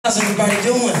How's everybody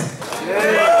doing?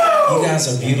 You guys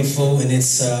are beautiful, and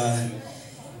it's a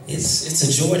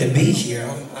joy to be here.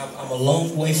 I'm a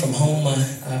long way from home.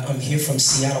 I'm here from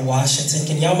Seattle, Washington.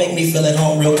 Can y'all make me feel at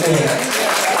home real quick?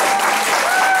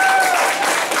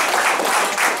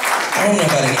 I don't know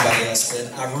about anybody else,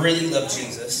 but I really love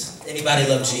Jesus. Anybody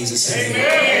love Jesus? And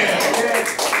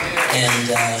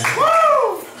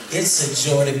it's a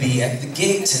joy to be at the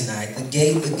gate tonight. The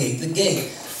gate.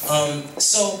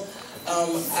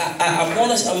 I'm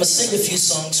gonna sing a few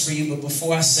songs for you, but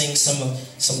before I sing some of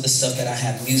the stuff that I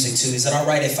have music to, is it all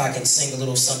right if I can sing a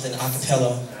little something a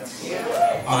cappella?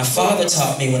 My father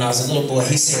taught me when I was a little boy.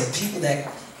 He said people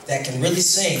that can really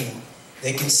sing,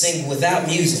 they can sing without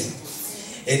music.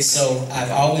 And so I've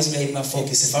always made my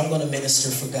focus, if I'm going to minister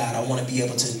for God, I want to be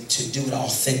able to do it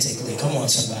authentically. Come on,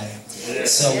 somebody.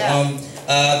 So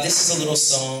this is a little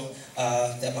song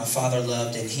that my father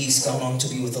loved, and he's gone on to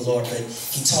be with the Lord, but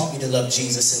he taught me to love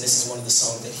Jesus, and this is one of the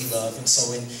songs that he loved. And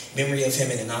so in memory of him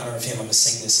and in honor of him, I'm going to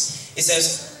sing this. It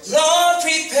says, Lord,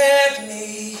 prepare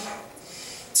me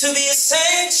to be a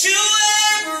sanctuary,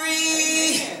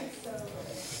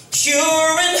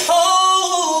 pure and holy.